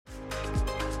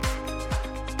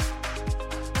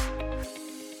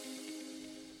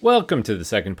Welcome to the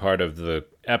second part of the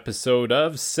episode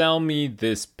of Sell Me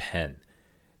This Pen.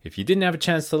 If you didn't have a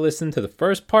chance to listen to the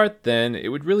first part, then it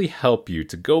would really help you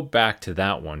to go back to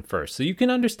that one first so you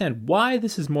can understand why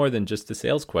this is more than just a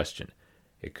sales question.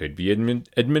 It could be an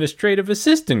administrative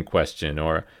assistant question,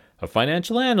 or a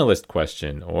financial analyst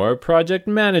question, or a project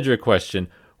manager question,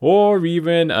 or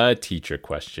even a teacher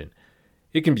question.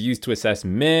 It can be used to assess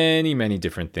many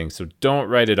different things, so don't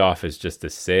write it off as just a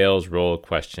sales role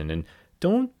question, and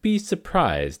don't be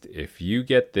surprised if you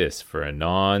get this for a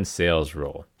non-sales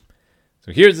role.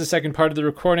 So here's the second part of the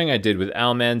recording I did with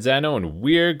Al Manzano, and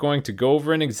we're going to go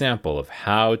over an example of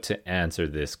how to answer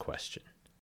this question.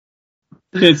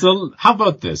 Okay, so how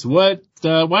about this? Why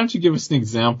don't you give us an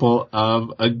example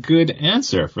of a good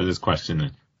answer for this question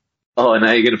then? Oh, and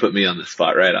now you're going to put me on the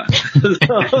spot, right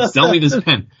on. Sell me this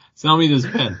pen. Sell me this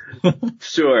pen.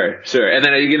 Sure. And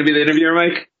then are you going to be the interviewer,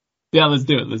 Mike? Yeah, let's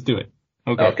do it.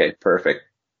 Okay, perfect.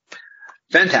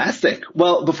 Fantastic.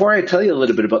 Well, before I tell you a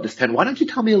little bit about this pen, why don't you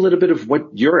tell me a little bit of what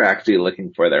you're actually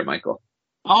looking for there, Michael?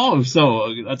 Oh,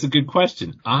 so that's a good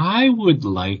question. I would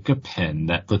like a pen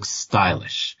that looks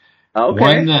stylish. Okay.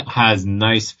 One that has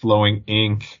nice flowing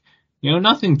ink.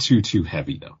 Nothing too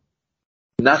heavy though.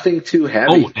 Nothing too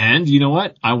heavy. Oh, and you know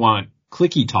what? I want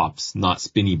clicky tops, not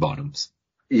spinny bottoms.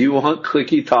 You want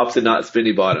clicky tops and not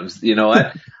spinny bottoms. You know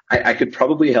what? I could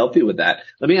probably help you with that.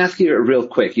 Let me ask you real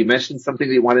quick. You mentioned something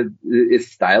that you wanted is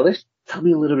stylish. Tell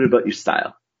me a little bit about your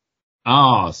style.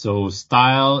 Oh, so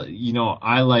style,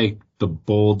 I like the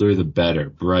bolder the better.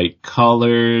 Bright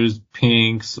colors,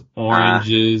 pinks,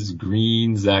 oranges,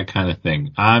 greens, that kind of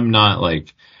thing. I'm not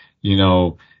like,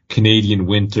 Canadian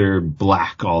winter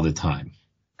black all the time.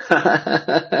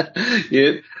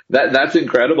 Yeah, that's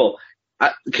incredible.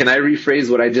 Can I rephrase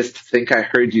what I just think I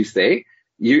heard you say?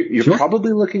 You're Sure.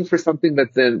 probably looking for something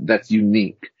that's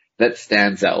unique, that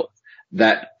stands out,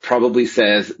 that probably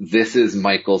says, this is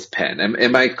Michael's pen.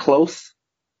 Am I close?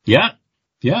 Yeah.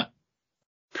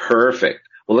 Perfect.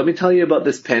 Well, let me tell you about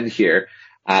this pen here,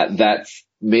 that's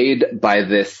made by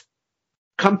this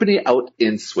company out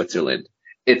in Switzerland.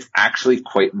 It's actually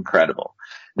quite incredible.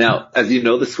 Now, as you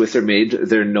know, the Swiss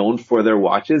they're known for their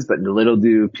watches, but little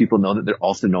do people know that they're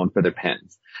also known for their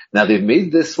pens. Now, they've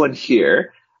made this one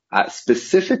here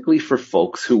specifically for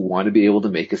folks who want to be able to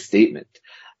make a statement.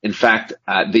 In fact,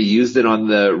 they used it on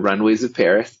the runways of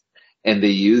Paris, and they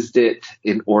used it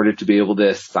in order to be able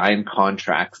to sign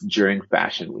contracts during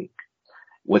Fashion Week.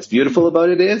 What's beautiful about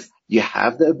it is you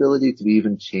have the ability to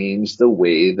even change the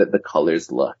way that the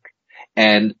colors look.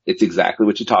 And it's exactly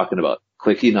what you're talking about.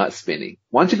 Clicky, not spinny.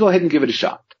 Why don't you go ahead and give it a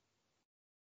shot?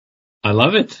 I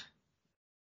love it.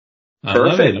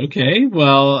 Perfect. Okay.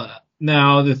 Well,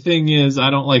 now the thing is, I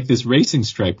don't like this racing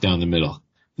stripe down the middle.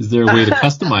 Is there a way to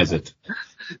customize it?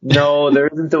 No, there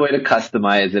isn't a way to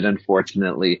customize it,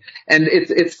 unfortunately. And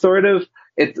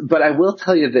but I will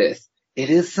tell you this. It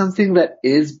is something that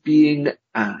is being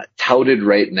touted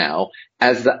right now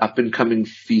as the up and coming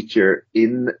feature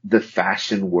in the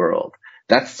fashion world.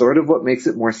 That's sort of what makes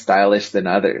it more stylish than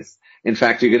others. In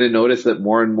fact, you're going to notice that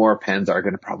more and more pens are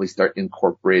going to probably start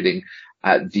incorporating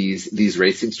these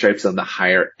racing stripes on the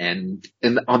higher end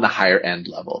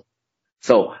level.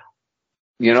 So,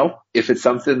 if it's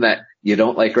something that you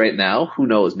don't like right now, who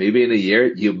knows? Maybe in a year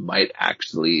you might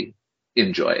actually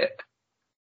enjoy it.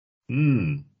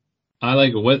 I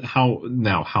like it.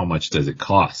 How much does it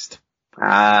cost?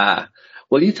 Well,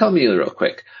 you tell me real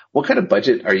quick. What kind of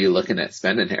budget are you looking at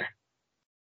spending here?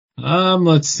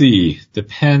 Let's see.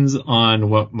 Depends on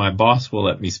what my boss will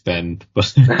let me spend,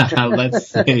 but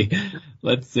let's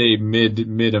say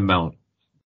mid amount.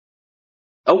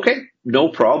 Okay, no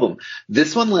problem.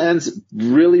 This one lands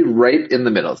really right in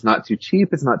the middle. It's not too cheap.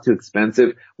 It's not too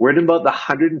expensive. We're at about the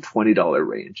 $120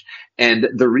 range. And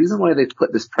the reason why they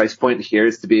put this price point here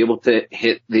is to be able to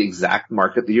hit the exact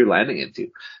market that you're landing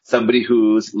into. Somebody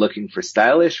who's looking for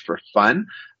stylish, for fun,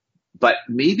 but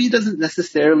maybe doesn't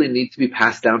necessarily need to be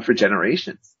passed down for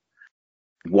generations.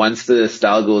 Once the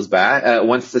style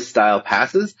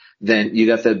passes, then you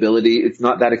got the ability. It's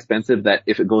not that expensive that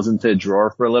if it goes into a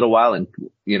drawer for a little while and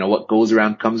what goes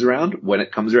around comes around, when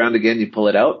it comes around again, you pull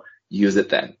it out, use it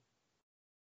then.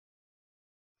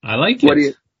 I like it. What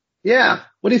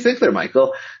do you think there,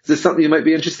 Michael? Is this something you might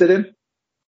be interested in?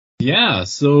 Yeah.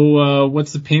 So,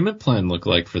 what's the payment plan look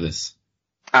like for this?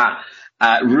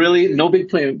 Really no big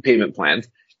payment plans.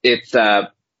 It's,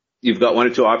 you've got one or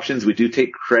two options. We do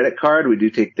take credit card. We do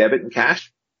take debit and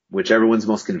cash, whichever one's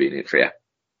most convenient for you.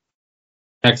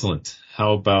 Excellent.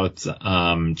 How about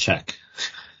check?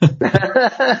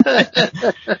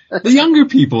 The younger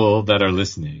people that are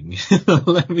listening,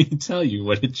 let me tell you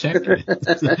what a checker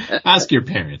is. Ask your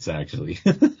parents, actually.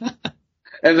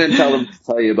 And then tell them to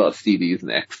tell you about CDs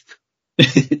next.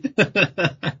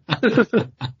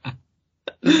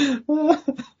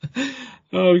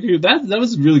 Okay, that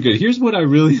was really good. Here's what I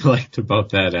really liked about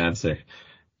that answer.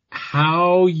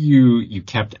 How you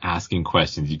kept asking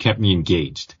questions. You kept me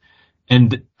engaged.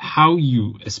 And how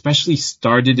you especially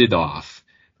started it off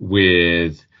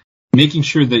with making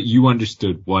sure that you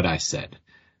understood what I said.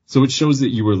 So it shows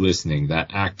that you were listening,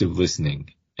 that active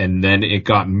listening. And then it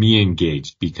got me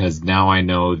engaged because now I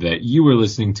know that you were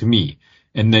listening to me.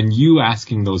 And then you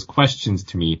asking those questions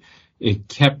to me, it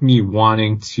kept me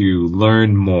wanting to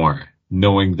learn more,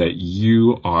 knowing that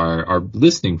you are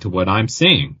listening to what I'm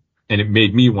saying. And it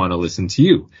made me want to listen to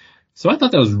you. So I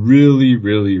thought that was really,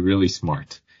 really, really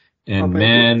smart. And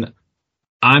man,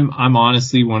 I'm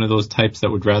honestly one of those types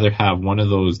that would rather have one of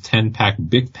those 10-pack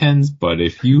Bic pens, but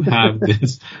if you have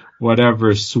this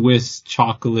whatever Swiss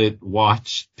chocolate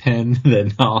watch pen,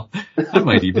 then I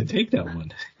might even take that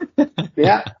one.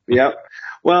 Yeah.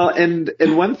 Well, and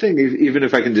one thing, even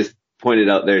if I can just point it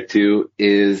out there too,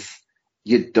 is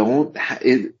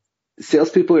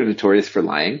salespeople are notorious for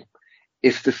lying.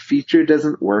 If the feature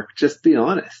doesn't work, just be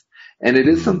honest. And it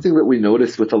is something that we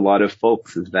notice with a lot of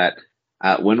folks is that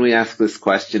when we ask this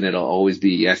question, it'll always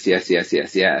be yes, yes, yes,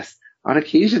 yes, yes. On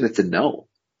occasion, it's a no,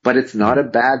 but it's not a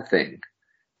bad thing.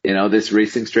 You know, this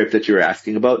racing strip that you were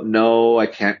asking about, no, I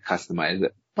can't customize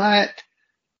it, but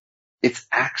it's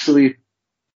actually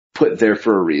put there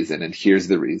for a reason, and here's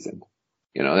the reason.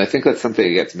 You know, and I think that's something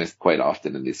that gets missed quite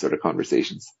often in these sort of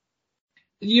conversations.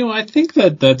 You know, I think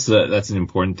that's an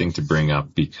important thing to bring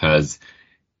up because,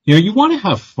 you know, you want to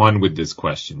have fun with this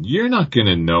question. You're not going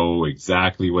to know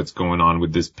exactly what's going on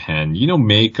with this pen. You know,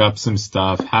 make up some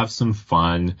stuff, have some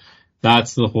fun.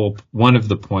 That's one of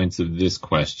the points of this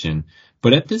question.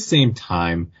 But at the same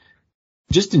time,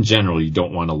 just in general, you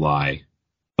don't want to lie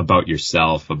about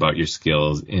yourself, about your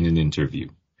skills in an interview.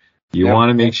 You want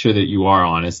to make sure that you are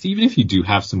honest, even if you do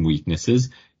have some weaknesses.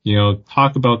 You know,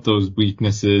 talk about those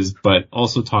weaknesses, but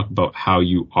also talk about how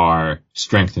you are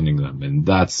strengthening them. And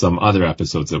that's some other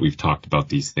episodes that we've talked about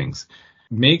these things.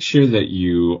 Make sure that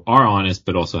you are honest,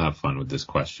 but also have fun with this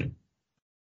question.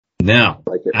 Now,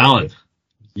 Alan,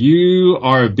 you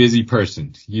are a busy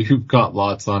person. You've got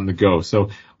lots on the go. So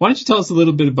why don't you tell us a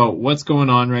little bit about what's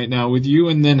going on right now with you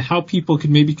and then how people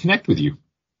can maybe connect with you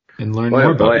and learn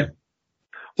more about you.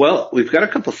 Well, we've got a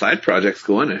couple side projects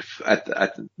going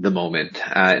at the moment.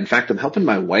 In fact, I'm helping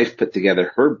my wife put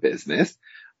together her business,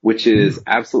 which is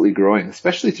absolutely growing,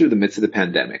 especially through the midst of the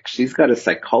pandemic. She's got a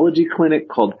psychology clinic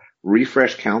called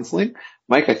Refresh Counseling.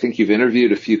 Mike, I think you've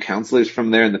interviewed a few counselors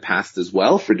from there in the past as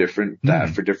well for different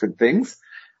things.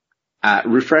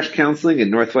 Refresh Counseling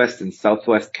in Northwest and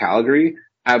Southwest Calgary,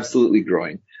 absolutely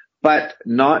growing, but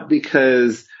growing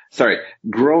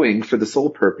for the sole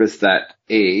purpose that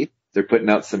they're putting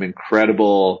out some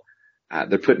incredible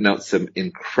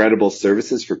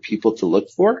services for people to look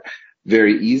for.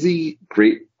 Very easy,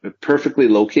 great, perfectly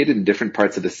located in different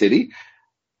parts of the city.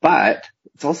 But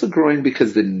it's also growing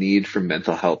because the need for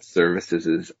mental health services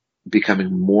is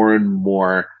becoming more and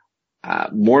more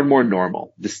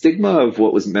normal. The stigma of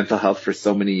what was mental health for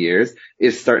so many years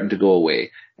is starting to go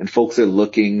away. And folks are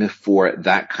looking for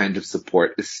that kind of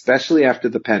support, especially after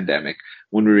the pandemic,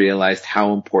 when we realized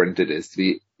how important it is to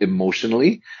be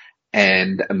emotionally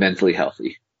and mentally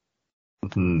healthy.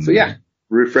 So yeah,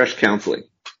 Refresh Counseling.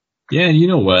 Yeah, and you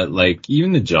know what? Like,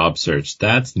 even the job search,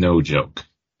 that's no joke.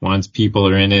 Once people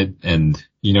are in it and,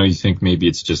 you know, you think maybe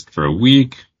it's just for a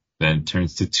week, then it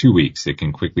turns to 2 weeks. It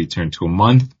can quickly turn to a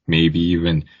month, maybe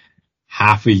even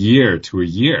half a year to a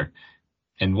year.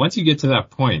 And once you get to that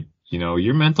point, you know,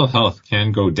 your mental health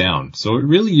can go down. So it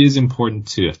really is important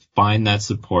to find that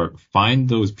support, find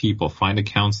those people, find a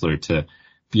counselor to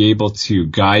be able to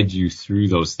guide you through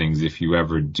those things if you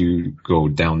ever do go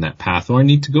down that path or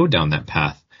need to go down that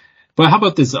path. But how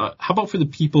about this? How about for the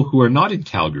people who are not in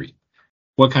Calgary?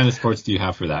 What kind of supports do you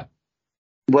have for that?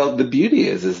 Well, the beauty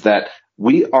is that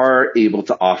we are able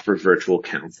to offer virtual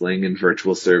counseling and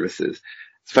virtual services.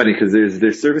 It's funny because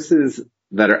there's services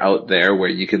that are out there where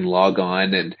you can log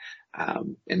on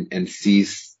and see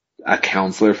a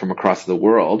counselor from across the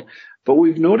world. But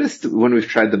we've noticed when we've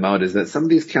tried them out is that some of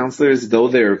these counselors, though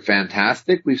they're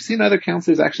fantastic, we've seen other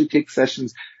counselors actually take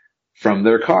sessions from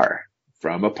their car,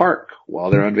 from a park while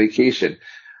they're on vacation.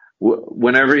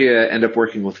 Whenever you end up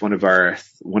working with one of our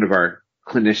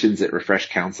clinicians at Refresh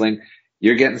Counseling,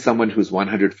 you're getting someone who's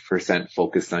 100%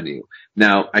 focused on you.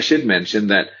 Now, I should mention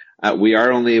that We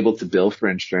are only able to bill for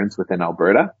insurance within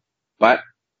Alberta, but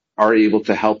are able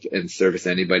to help and service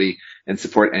anybody and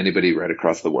support anybody right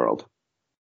across the world.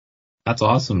 That's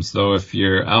awesome. So if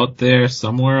you're out there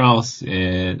somewhere else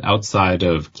outside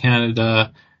of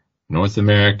Canada, North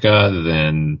America,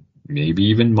 then maybe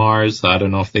even Mars. I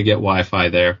don't know if they get Wi-Fi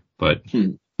there, but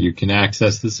you can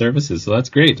access the services. So that's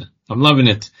great. I'm loving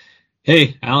it.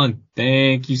 Hey, Alan,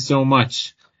 thank you so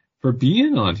much for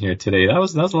being on here today. That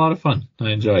was a lot of fun. I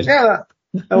enjoyed it. Yeah,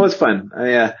 that was fun.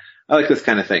 I like this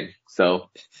kind of thing. So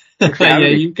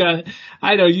yeah,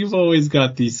 I know you've always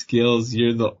got these skills.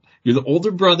 You're the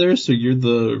older brother, so you're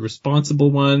the responsible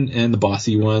one and the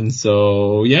bossy one.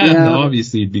 So yeah.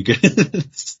 Obviously it'd be good.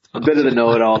 A bit of the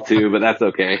know-it-all too, but that's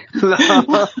okay.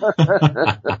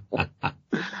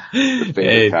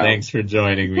 Hey, thanks for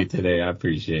joining me today. I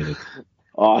appreciate it.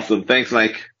 Awesome. Thanks,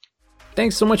 Mike.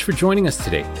 Thanks so much for joining us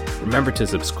today. Remember to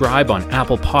subscribe on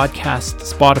Apple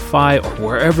Podcasts, Spotify, or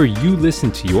wherever you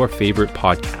listen to your favorite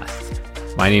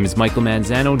podcasts. My name is Michael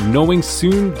Manzano, knowing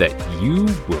soon that you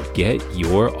will get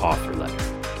your offer letter.